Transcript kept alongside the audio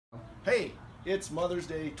Hey, it's Mother's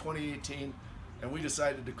Day 2018, and we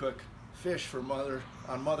decided to cook fish for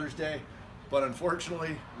on Mother's Day, but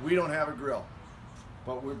unfortunately we don't have a grill,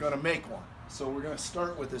 but we're going to make one. So we're going to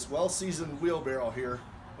start with this well-seasoned wheelbarrow here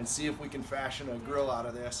and see if we can fashion a grill out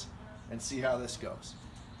of this and see how this goes.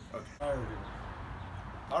 Okay.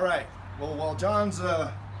 All right. Well, while John's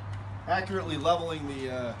accurately leveling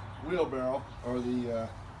the wheelbarrow or the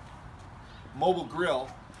mobile grill,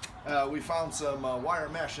 we found some wire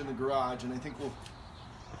mesh in the garage, and I think we'll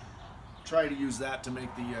try to use that to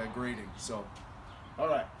make the grating. So, all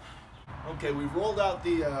right. Okay, we've rolled out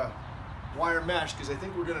the wire mesh because I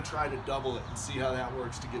think we're going to try to double it and see how that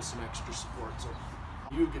works to get some extra support. So,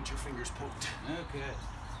 you get your fingers poked. Okay. Okay.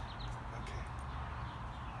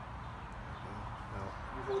 Now,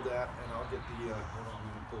 you hold that, and I'll get the. Hold on, I'm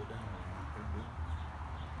going to pull down.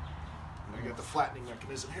 I got the flattening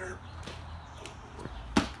mechanism here.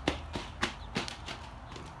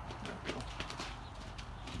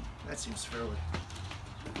 That seems fairly.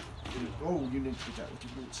 Oh, you need to get that with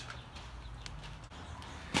your boots.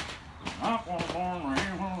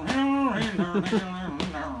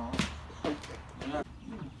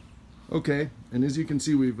 Okay, and as you can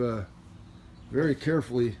see, we've very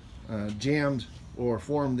carefully jammed or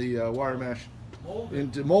formed the wire mesh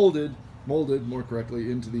into molded more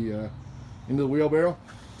correctly into the wheelbarrow,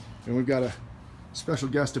 and we've got a special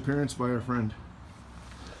guest appearance by our friend.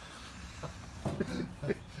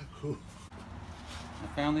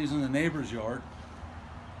 I found these in the neighbor's yard.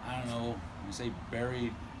 I don't know, you say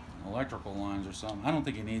buried electrical lines or something. I don't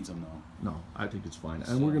think he needs them though. No, I think it's fine.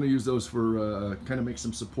 And we're going to use those for kind of make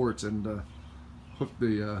some supports and hook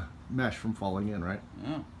the mesh from falling in, right?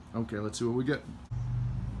 Yeah. Okay, let's see what we get.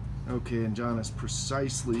 Okay, and John is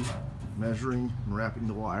precisely measuring and wrapping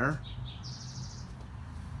the wire.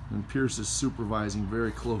 And Pierce is supervising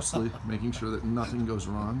very closely, making sure that nothing goes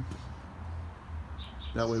wrong.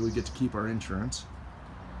 That way we get to keep our insurance.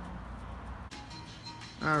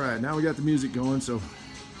 All right, now we got the music going, so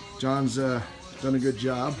John's done a good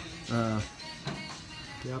job. Yep.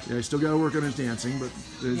 Yeah, he's still got to work on his dancing, but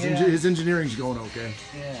his engineering's going okay.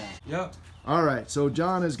 Yeah. Yep. All right, so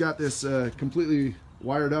John has got this completely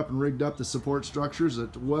wired up and rigged up, the support structures.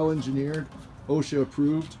 It's well engineered, OSHA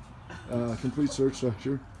approved, complete search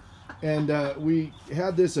structure. And we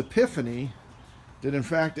had this epiphany that in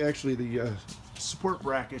fact actually the support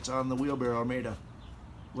brackets on the wheelbarrow are made of,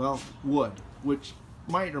 well, wood, which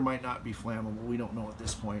might or might not be flammable. We don't know at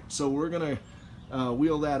this point. So we're gonna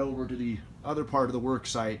wheel that over to the other part of the work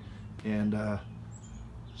site and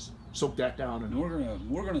soak that down. And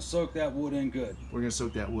we're gonna soak that wood in good. We're gonna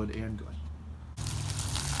soak that wood in good.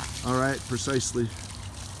 All right, precisely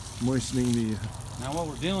moistening the. Now what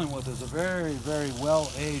we're dealing with is a very, very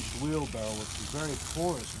well-aged wheelbarrow with some very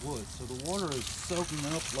porous wood, so the water is soaking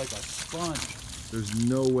up like a sponge. There's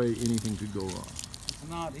no way anything could go wrong. It's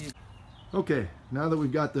not even. Okay, now that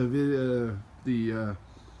we've got the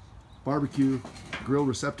barbecue grill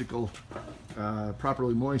receptacle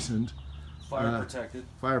properly moistened, fire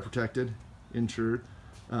protected, insured,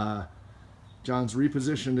 John's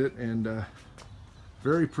repositioned it and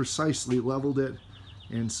very precisely leveled it,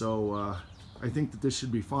 and so I think that this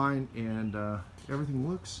should be fine, and everything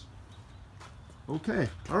looks okay.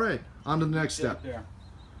 All right, on to the next step. There.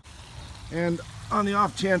 And on the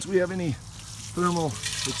off chance we have any thermal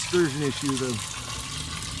excursion issues,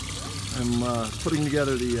 I'm putting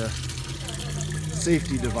together the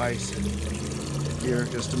safety device here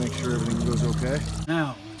just to make sure everything goes okay.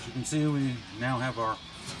 Now, as you can see, we now have our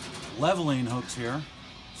leveling hooks here.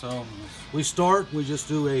 So we just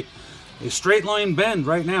do a straight line bend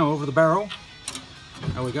right now over the barrel.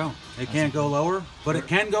 There we go. It can't go lower, but it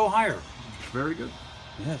can go higher. Very good.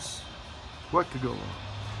 Yes. What could go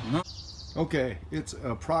wrong? No. Okay, it's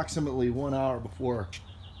approximately 1 hour before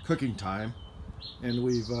cooking time, and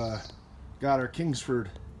we've got our Kingsford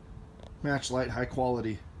Matchlight high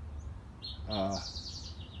quality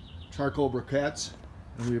charcoal briquettes,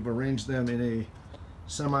 and we've arranged them in a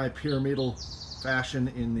semi-pyramidal fashion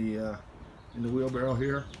in the wheelbarrow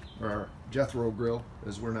here, or our Jethro grill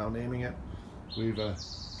as we're now naming it. We've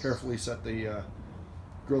carefully set the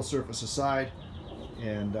grill surface aside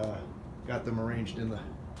and got them arranged in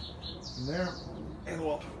there, and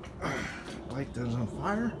we'll light those on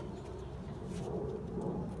fire. Oh,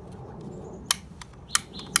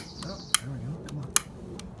 there we go, come on.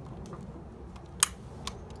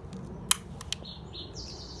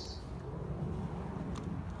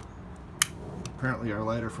 Apparently our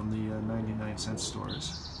lighter from the 99-cent stores.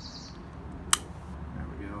 There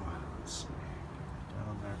we go. Let's see.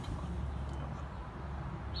 Down there, come on.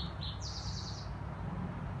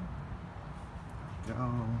 There we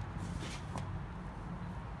go.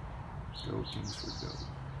 Go, Kingsford, go.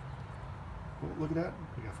 Oh, look at that.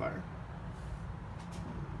 We got fire.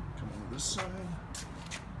 Come over this side.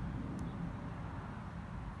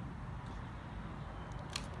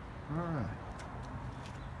 Alright.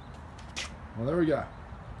 Well, there we go.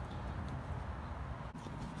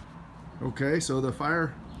 Okay, so the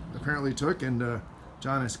fire apparently took, and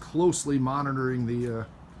John is closely monitoring the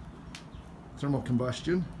thermal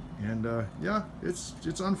combustion, and yeah,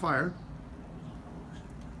 it's on fire.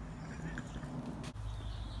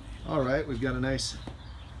 All right, we've got a nice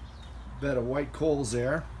bed of white coals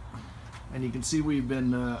there, and you can see we've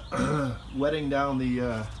been wetting down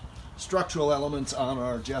the structural elements on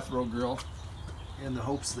our Jethro grill in the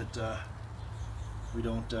hopes that we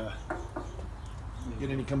don't get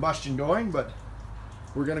any combustion going, but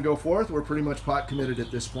we're going to go forth. We're pretty much pot committed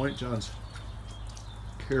at this point. John's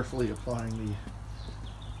carefully applying the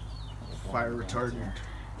fire retardant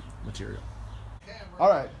material. All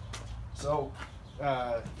right, so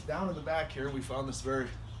down in the back here we found this very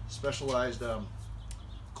specialized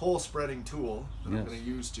coal spreading tool that I'm going to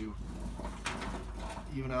use to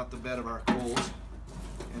even out the bed of our coals,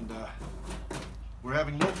 and we're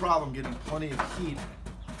having no problem getting plenty of heat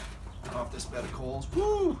off this bed of coals.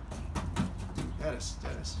 Woo! That is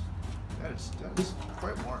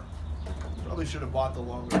quite warm. Probably should have bought the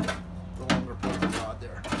longer poker rod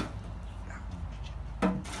there.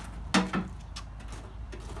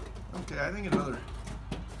 Okay, I think another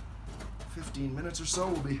 15 minutes or so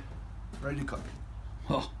we'll be ready to cook.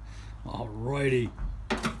 Oh, alrighty.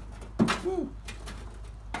 Woo!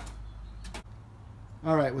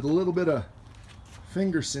 All right, with a little bit of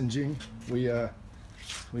finger singeing, we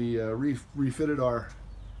refitted our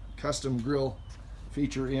custom grill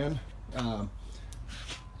feature in.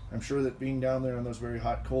 I'm sure that being down there on those very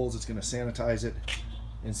hot coals, it's going to sanitize it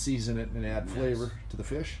and season it and add flavor to the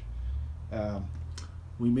fish.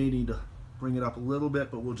 We may need to bring it up a little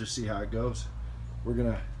bit, but we'll just see how it goes. We're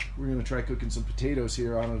gonna try cooking some potatoes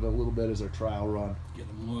here on it a little bit as our trial run. Get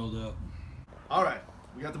them oiled up. All right,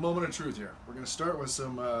 we got the moment of truth here. We're gonna start with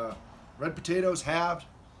some red potatoes, halved,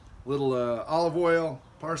 a little olive oil,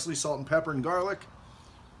 parsley, salt and pepper, and garlic.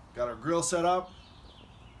 Got our grill set up.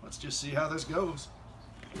 Let's just see how this goes.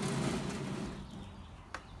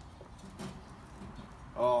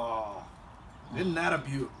 Oh, isn't that a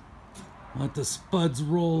beaut? Let the spuds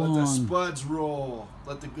roll on. Let the spuds roll.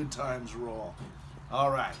 Let the good times roll. All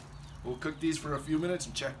right, we'll cook these for a few minutes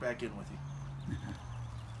and check back in with you.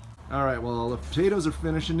 All right, well, the potatoes are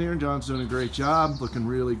finishing here. John's doing a great job, looking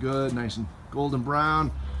really good, nice and golden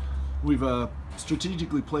brown. We've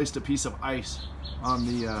strategically placed a piece of ice on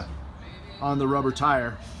the rubber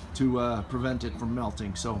tire to prevent it from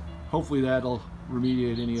melting. So hopefully that'll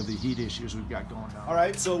remediate any of the heat issues we've got going on. All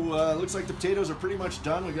right, so looks like the potatoes are pretty much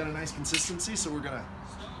done. We've got a nice consistency, so we're gonna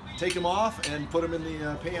take them off and put them in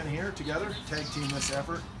the pan here together. Tag team this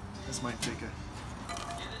effort. This might take a...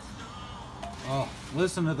 Oh,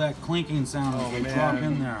 listen to that clinking sound as they drop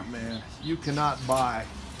in there. Man, you cannot buy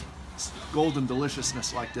golden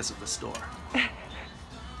deliciousness like this at the store.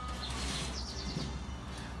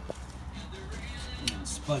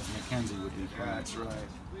 Spuds McKenzie would be proud. That's right.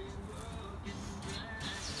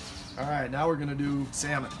 All right, now we're gonna do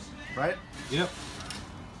salmon, right? Yep.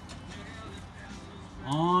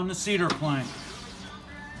 On the cedar plank.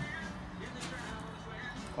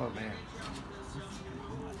 Oh man.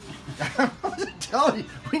 I was telling you,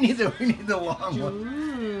 we need the long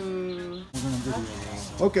one.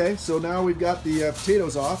 Okay, so now we've got the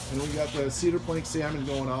potatoes off, and we got the cedar plank salmon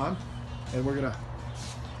going on, and we're gonna.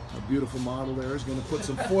 A beautiful model there is going to put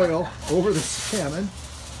some foil over the salmon.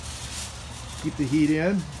 Keep the heat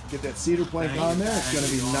in. Get that cedar plank on there. It's going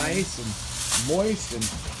to be nice and moist and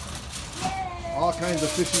all kinds of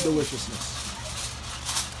fishy deliciousness.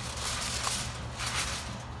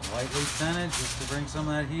 Lightly scented just to bring some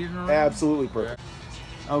of that heat in. Absolutely perfect.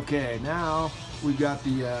 Okay, now we've got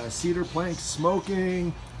the cedar plank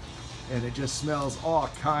smoking, and it just smells all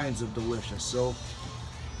kinds of delicious. So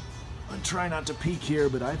I'm trying not to peek here,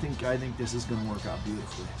 but I think this is going to work out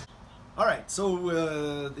beautifully. All right,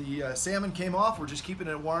 so the salmon came off. We're just keeping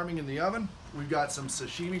it warming in the oven. We've got some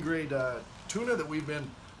sashimi grade tuna that we've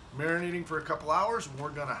been marinating for a couple hours, and we're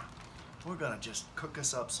gonna just cook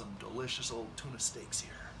us up some delicious old tuna steaks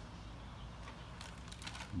here.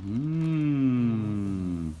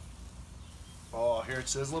 Mmm. Oh, here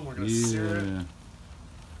it's sizzling. We're gonna sear it. Look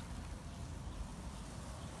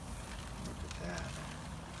at that.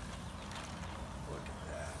 Look at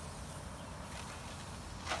that.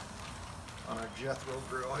 On our Jethro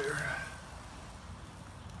grill here.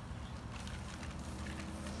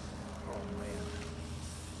 Oh man.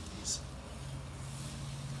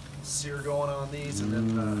 sear going on these, and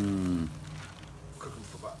then cook them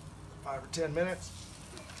for about 5 or 10 minutes.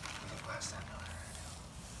 Pass that down there.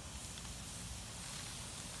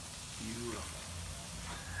 Beautiful.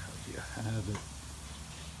 You have it.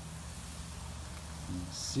 And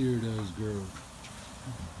sear those girls.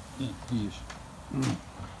 Yeesh.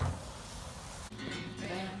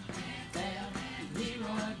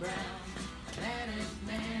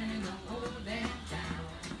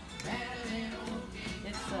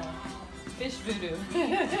 Fish voodoo.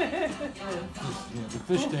 Yeah, the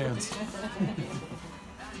fish dance.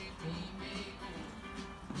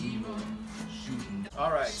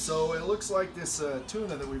 All right, so it looks like this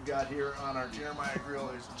tuna that we've got here on our Jeremiah grill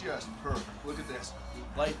is just perfect. Look at this,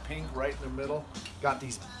 light pink right in the middle. Got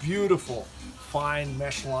these beautiful fine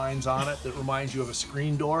mesh lines on it that reminds you of a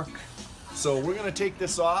screen door. So we're gonna take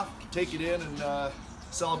this off, take it in, and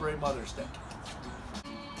celebrate Mother's Day.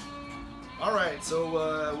 All right,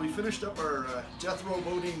 so we finished up our Death Row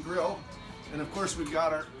Bodine grill, and of course we've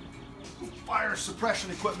got our fire suppression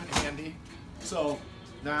equipment handy. So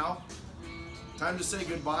now, time to say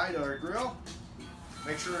goodbye to our grill.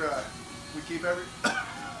 Make sure we keep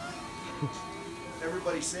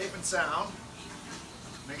everybody safe and sound.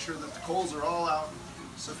 Make sure that the coals are all out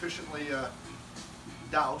sufficiently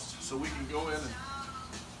doused so we can go in and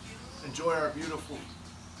enjoy our beautiful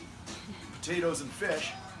potatoes and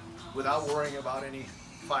fish without worrying about any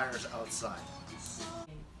fires outside.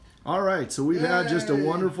 All right, so we've had just a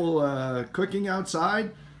wonderful cooking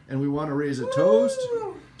outside, and we want to raise a toast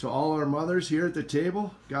to all our mothers here at the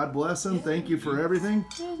table. God bless them. Thank you for everything.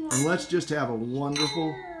 And let's just have a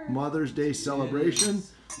wonderful Mother's Day celebration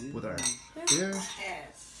with our fish.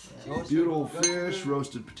 Beautiful fish,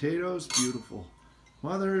 roasted potatoes, beautiful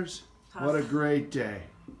mothers. What a great day.